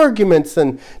the arguments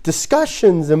and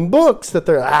discussions and books that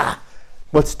they're,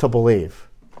 what's to believe?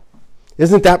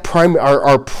 Isn't that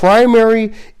our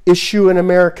primary issue in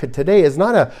America today is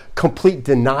not a complete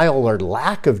denial or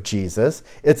lack of Jesus.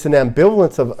 It's an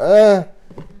ambivalence of,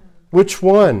 which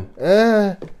one?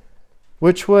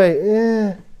 Which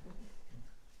way?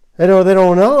 They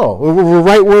don't know. We're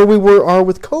right where we are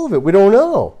with COVID. We don't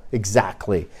know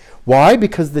exactly. Why?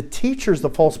 Because the teachers, the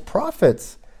false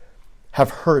prophets, have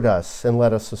hurt us and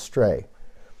led us astray.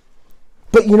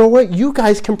 But you know what? You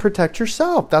guys can protect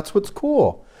yourself. That's what's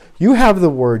cool. You have the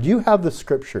word. You have the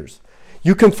scriptures.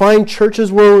 You can find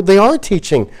churches where they are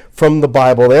teaching from the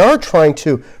Bible. They are trying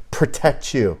to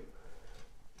protect you.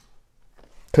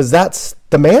 Because that's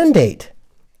the mandate.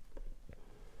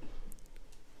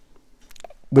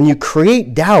 When you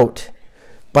create doubt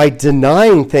by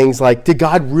denying things like, did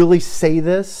God really say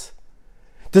this?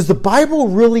 Does the Bible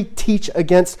really teach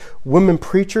against women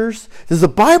preachers? Does the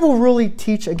Bible really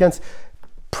teach against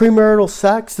premarital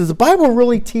sex? Does the Bible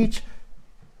really teach?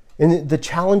 And the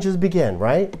challenges begin,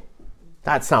 right?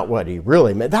 That's not what he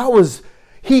really meant.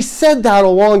 He said that a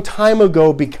long time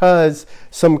ago because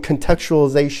some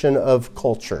contextualization of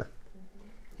culture.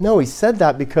 No, he said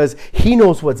that because he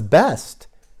knows what's best.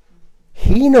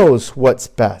 He knows what's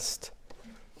best.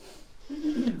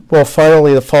 Well,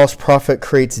 finally, the false prophet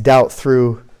creates doubt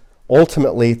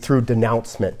ultimately through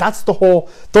denouncement. That's the whole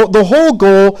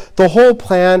goal, the whole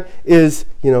plan is,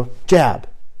 jab,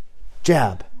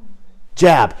 jab,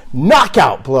 jab,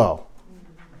 knockout blow.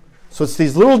 So it's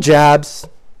these little jabs,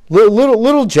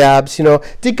 little jabs,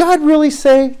 Did God really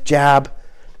say jab?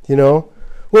 Well,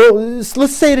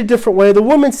 let's say it a different way. The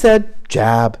woman said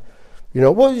jab.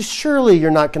 Well, surely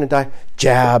you're not going to die.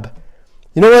 Jab.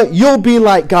 You know what? You'll be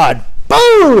like God.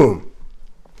 Boom!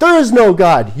 There is no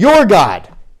God. You're God.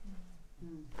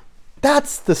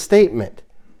 That's the statement.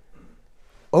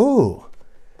 Oh,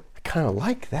 I kind of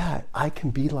like that. I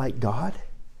can be like God.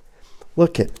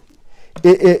 Look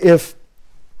if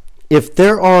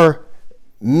there are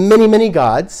many, many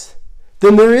gods,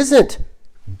 then there isn't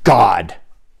God.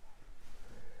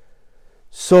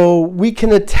 So we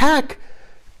can attack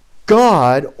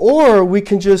God, or we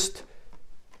can just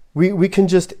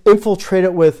infiltrate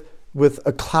it with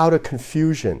a cloud of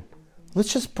confusion.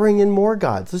 Let's just bring in more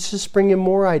gods. Let's just bring in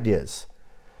more ideas.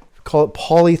 We call it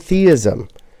polytheism,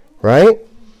 right?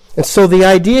 And so the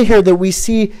idea here that we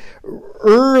see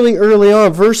early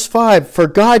on, verse 5, for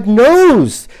God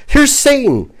knows. Here's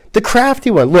Satan, the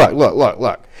crafty one.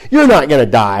 Look. You're not going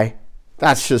to die.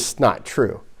 That's just not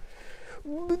true.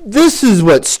 This is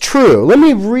what's true. Let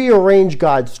me rearrange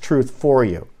God's truth for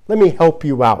you. Let me help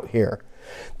you out here.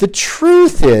 The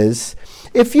truth is,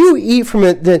 if you eat from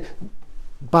it, then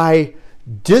by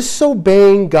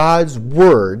disobeying God's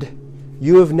word,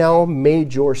 you have now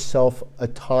made yourself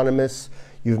autonomous.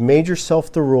 You've made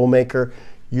yourself the rule maker.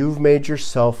 You've made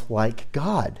yourself like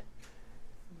God.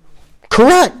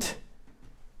 Correct.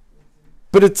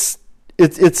 But it's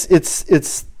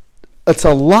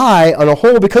a lie on a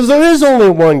whole, because there is only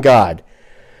one God.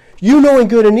 You knowing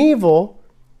good and evil,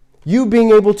 you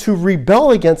being able to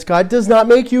rebel against God, does not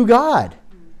make you God.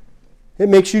 It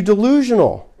makes you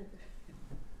delusional.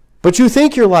 But you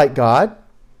think you're like God.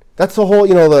 That's the whole,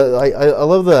 I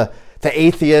love the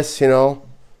atheists,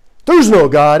 There's no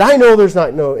God. I know there's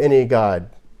not any God.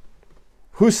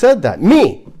 Who said that?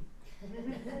 Me.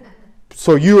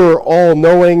 So you are all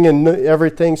knowing and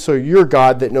everything, so you're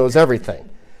God that knows everything.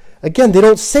 Again, they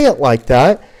don't say it like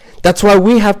that. That's why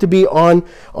we have to be on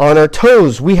our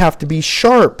toes. We have to be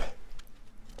sharp.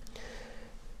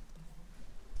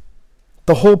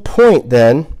 The whole point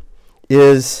then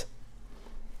is,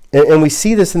 and we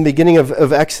see this in the beginning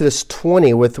of Exodus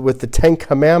 20 with the Ten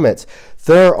Commandments,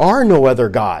 there are no other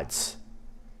gods.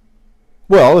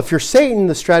 Well, if you're Satan,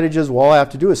 the strategy is, all I have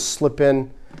to do is slip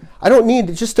in. I don't need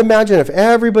to, just imagine if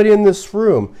everybody in this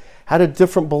room had a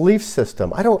different belief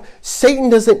system. Satan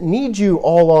doesn't need you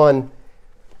all on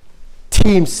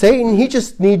Team Satan. He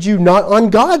just needs you not on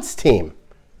God's team.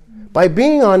 By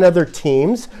being on other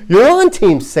teams, you're on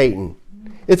Team Satan.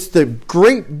 It's the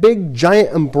great big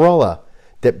giant umbrella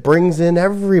that brings in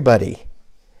everybody.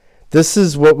 This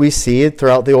is what we see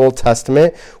throughout the Old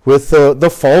Testament with the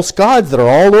false gods that are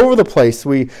all over the place.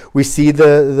 We see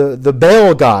the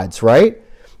Baal gods, right?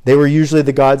 They were usually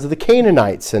the gods of the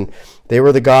Canaanites, and they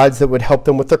were the gods that would help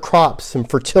them with their crops and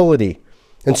fertility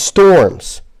and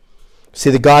storms. See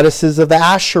the goddesses of the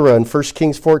Asherah in 1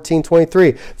 Kings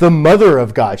 14:23, the mother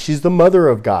of God. She's the mother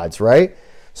of gods, right?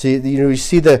 So you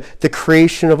see the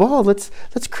creation of, let's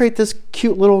create this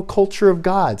cute little culture of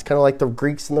gods, kind of like the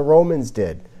Greeks and the Romans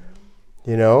did.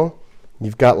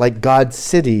 You've got like God's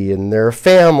city, and they're a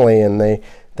family, and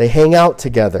they hang out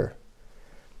together.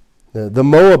 The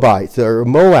Moabites, or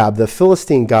Moab, the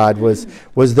Philistine god, was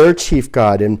their chief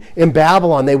god. And in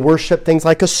Babylon, they worshiped things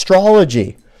like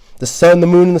astrology, the sun, the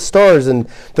moon, and the stars, and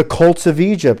the cults of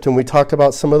Egypt. And we talked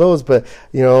about some of those. But,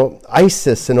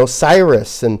 Isis and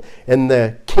Osiris and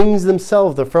the kings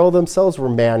themselves, the pharaoh themselves, were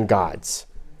man gods.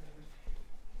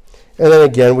 And then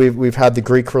again, we've had the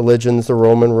Greek religions, the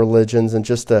Roman religions, and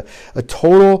just a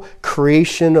total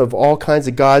creation of all kinds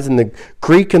of gods. And the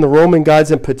Greek and the Roman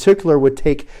gods in particular would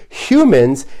take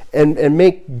humans and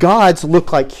make gods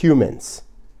look like humans.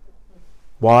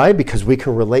 Why? Because we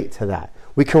can relate to that.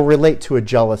 We can relate to a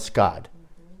jealous God.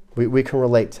 We can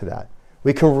relate to that.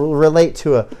 We can relate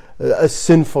to a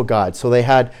sinful God. So they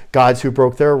had gods who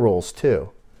broke their rules too.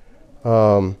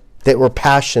 That were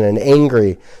passionate and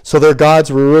angry. So their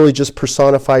gods were really just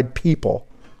personified people.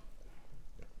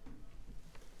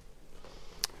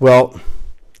 Well,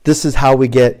 this is how we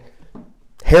get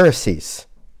heresies.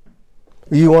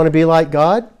 You want to be like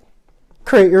God?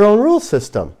 Create your own rule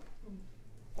system.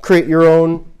 Create your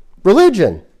own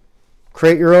religion.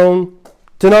 Create your own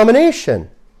denomination.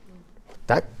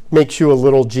 That makes you a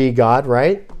little g God,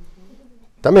 right?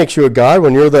 That makes you a God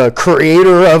when you're the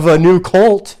creator of a new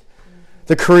cult.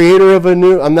 The creator of a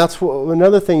new, and that's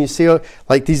another thing you see,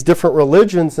 like these different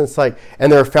religions, and it's like, and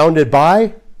they're founded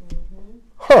by,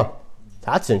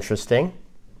 that's interesting.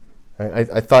 I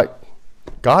thought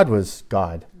God was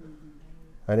God.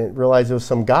 I didn't realize it was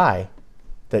some guy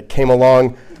that came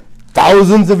along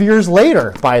thousands of years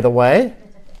later, by the way.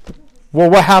 Well,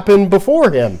 what happened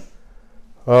before him?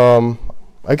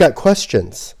 I got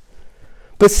questions.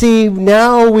 But see,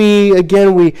 now we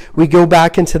go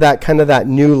back into that kind of that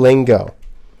new lingo.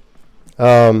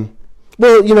 Well,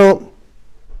 you know,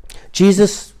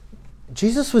 Jesus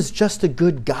was just a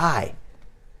good guy.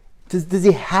 Does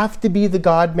he have to be the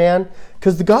God-man?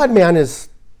 Because the God-man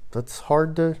that's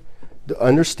hard to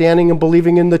understanding and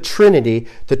believing in the Trinity,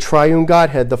 the triune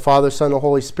Godhead, the Father, Son, and the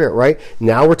Holy Spirit, right?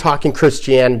 Now we're talking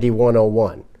Christianity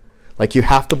 101. Like you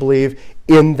have to believe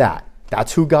in that.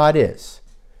 That's who God is.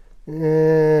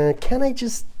 Can I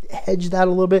just hedge that a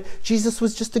little bit? Jesus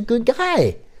was just a good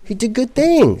guy. He did good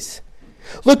things.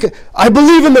 Look, I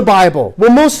believe in the Bible. Well,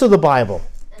 most of the Bible.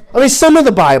 I mean, some of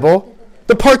the Bible,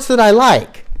 the parts that I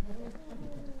like.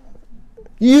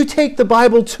 You take the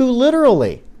Bible too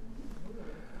literally.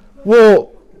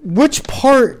 Well, which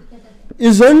part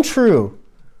is untrue?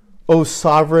 O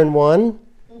sovereign one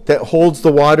that holds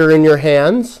the water in your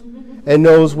hands and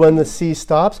knows when the sea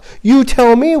stops. You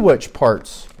tell me which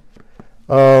parts.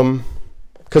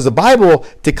 Because the Bible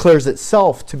declares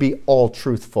itself to be all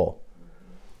truthful.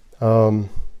 Well,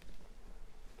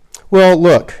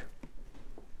 look,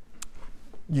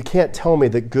 you can't tell me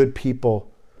that good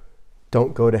people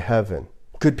don't go to heaven.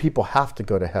 Good people have to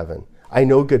go to heaven. I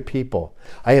know good people.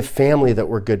 I have family that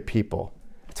were good people.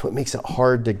 That's what makes it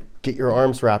hard to get your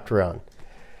arms wrapped around.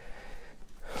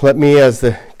 Let me, as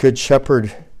the good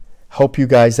shepherd, help you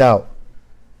guys out.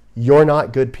 You're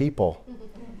not good people.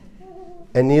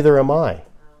 And neither am I.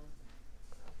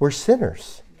 We're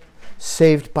sinners,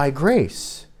 saved by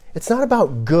grace. It's not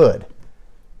about good.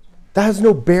 That has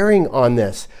no bearing on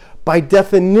this. By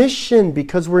definition,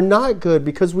 because we're not good,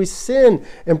 because we sin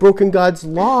and broken God's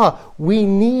law, we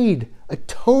need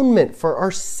atonement for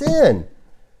our sin.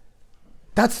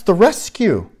 That's the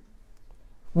rescue.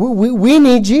 We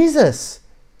need Jesus.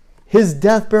 His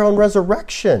death, burial, and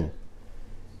resurrection.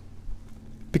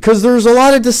 Because there's a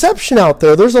lot of deception out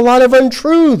there. There's a lot of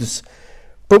untruths.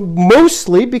 But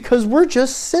mostly because we're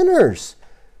just sinners.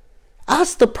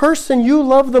 Ask the person you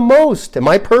love the most, am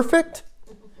I perfect?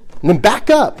 And then back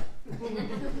up.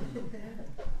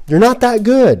 You're not that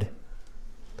good.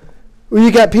 Well,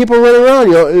 you got people running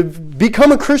around,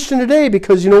 become a Christian today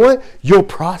because you know what? You'll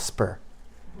prosper.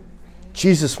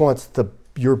 Jesus wants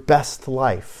your best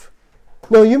life.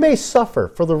 No, you may suffer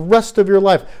for the rest of your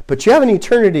life, but you have an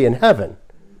eternity in heaven.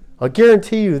 I'll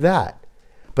guarantee you that.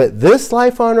 But this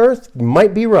life on earth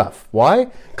might be rough. Why?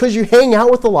 Because you hang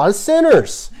out with a lot of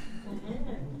sinners.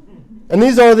 And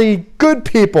these are the good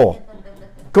people.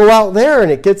 Go out there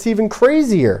and it gets even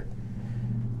crazier.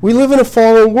 We live in a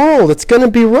fallen world. It's going to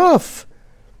be rough.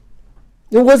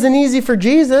 It wasn't easy for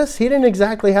Jesus. He didn't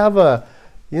exactly have a,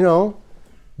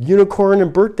 unicorn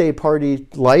and birthday party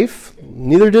life.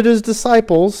 Neither did his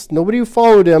disciples. Nobody who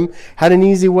followed him had an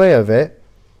easy way of it.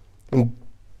 And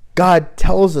God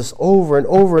tells us over and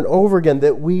over and over again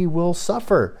that we will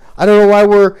suffer. I don't know why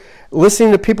we're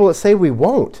listening to people that say we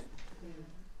won't.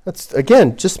 That's,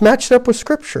 again, just matched up with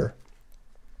Scripture.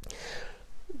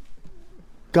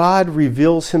 God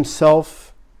reveals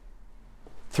himself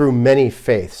through many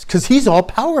faiths because he's all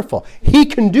powerful. He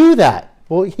can do that.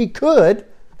 Well, he could.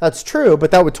 That's true,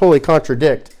 but that would totally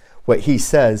contradict what he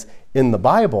says in the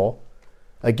Bible.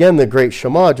 Again, the great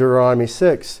Shema, Deuteronomy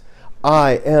 6.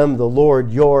 I am the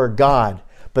Lord your God.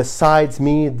 Besides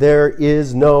me, there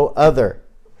is no other.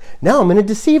 Now I'm going to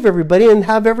deceive everybody and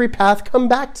have every path come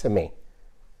back to me.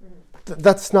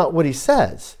 That's not what he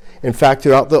says. In fact,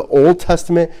 throughout the Old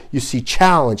Testament, you see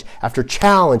challenge after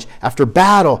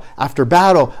battle after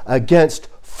battle against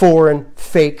foreign,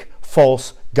 fake,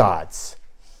 false gods.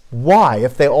 Why?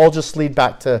 If they all just lead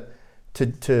back to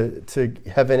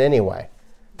heaven anyway.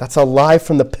 That's a lie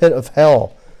from the pit of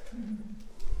hell.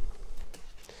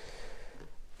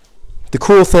 The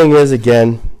cool thing is,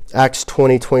 again, Acts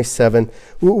 20:27,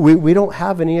 we don't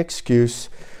have any excuse.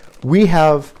 We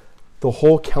have the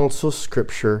whole counsel of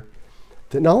Scripture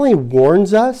that not only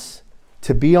warns us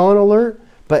to be on alert,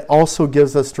 but also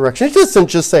gives us direction. It doesn't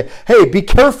just say, hey, be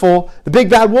careful, the big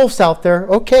bad wolf's out there.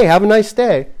 Okay, have a nice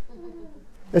day.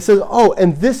 It says, oh,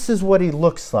 and this is what he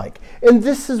looks like, and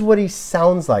this is what he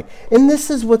sounds like, and this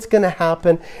is what's going to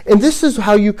happen, and this is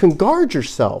how you can guard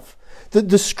yourself.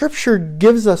 The Scripture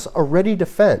gives us a ready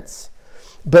defense,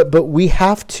 but we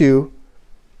have to,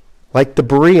 like the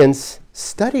Bereans,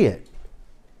 study it.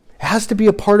 It has to be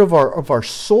a part of our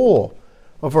soul,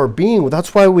 of our being.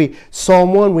 That's why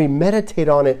Psalm 1, we meditate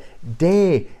on it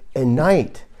day and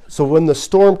night. So when the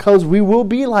storm comes, we will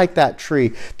be like that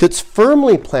tree that's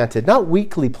firmly planted, not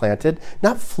weakly planted,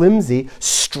 not flimsy,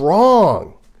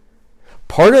 strong.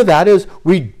 Part of that is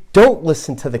we don't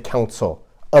listen to the counsel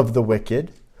of the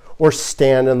wicked, or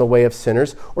stand in the way of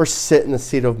sinners, or sit in the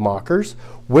seat of mockers.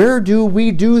 Where do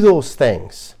we do those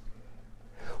things?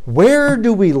 Where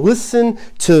do we listen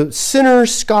to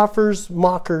sinners, scoffers,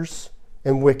 mockers,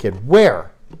 and wicked?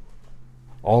 Where?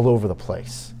 All over the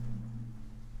place.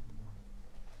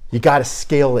 You got to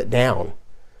scale it down.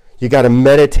 You got to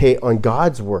meditate on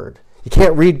God's word. You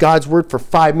can't read God's word for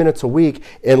 5 minutes a week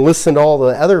and listen to all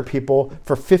the other people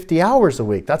for 50 hours a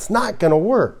week. That's not going to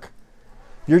work.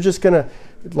 You're just going to,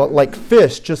 like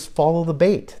fish, just follow the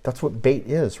bait. That's what bait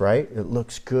is, right? It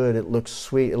looks good. It looks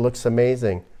sweet. It looks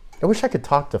amazing. I wish I could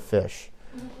talk to fish.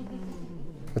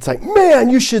 It's like, man,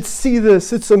 you should see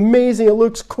this. It's amazing. It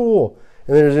looks cool.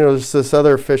 And then there's this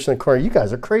other fish in the corner. You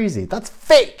guys are crazy. That's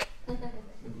fake.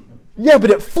 Yeah,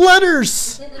 but it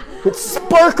flutters. It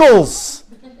sparkles.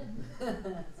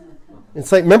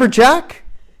 It's like, remember Jack?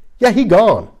 Yeah, he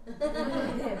gone.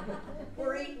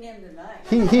 We're eating him tonight.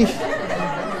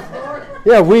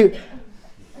 Yeah,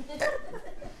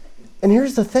 and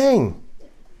here's the thing.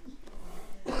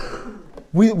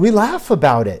 We laugh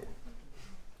about it.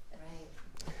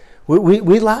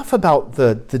 We laugh about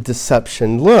the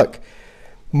deception. Look,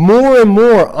 more and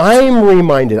more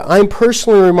I'm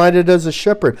personally reminded as a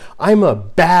shepherd, I'm a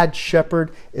bad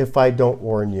shepherd if I don't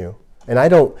warn you. And I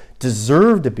don't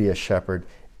deserve to be a shepherd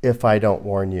if I don't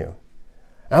warn you.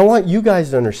 And I want you guys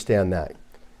to understand that,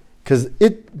 because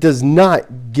it does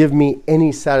not give me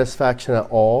any satisfaction at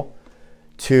all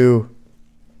to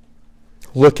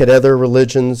look at other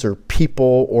religions or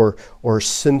people or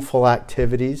sinful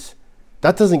activities.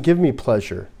 That doesn't give me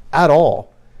pleasure at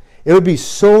all. It would be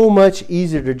so much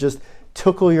easier to just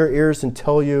tickle your ears and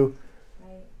tell you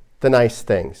the nice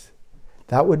things.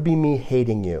 That would be me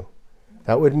hating you.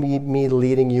 That would be me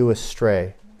leading you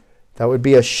astray. That would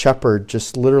be a shepherd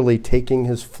just literally taking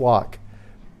his flock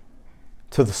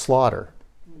to the slaughter.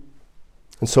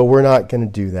 And so we're not going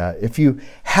to do that. If you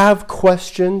have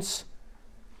questions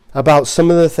about some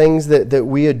of the things that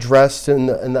we addressed in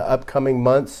the upcoming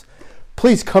months,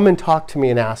 please come and talk to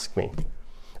me and ask me.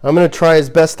 I'm going to try as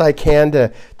best I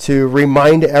can to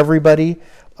remind everybody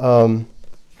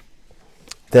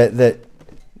that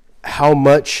how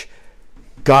much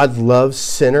God loves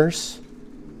sinners,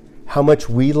 how much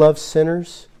we love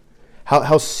sinners,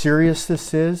 how serious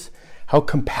this is, how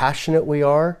compassionate we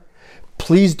are.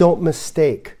 Please don't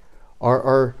mistake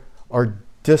our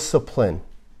discipline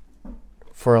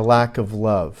for a lack of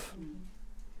love.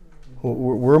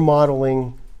 We're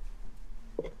modeling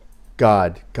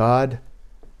God. God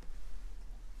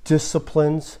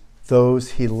disciplines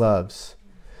those he loves.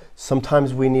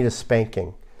 Sometimes we need a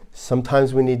spanking.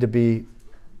 Sometimes we need to be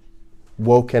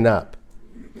woken up.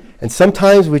 And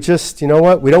sometimes we just, we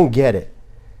don't get it.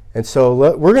 And so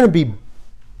we're going to be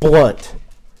blunt.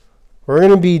 We're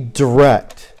going to be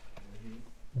direct.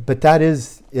 But that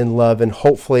is in love and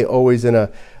hopefully always in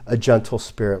a gentle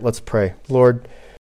spirit. Let's pray. Lord,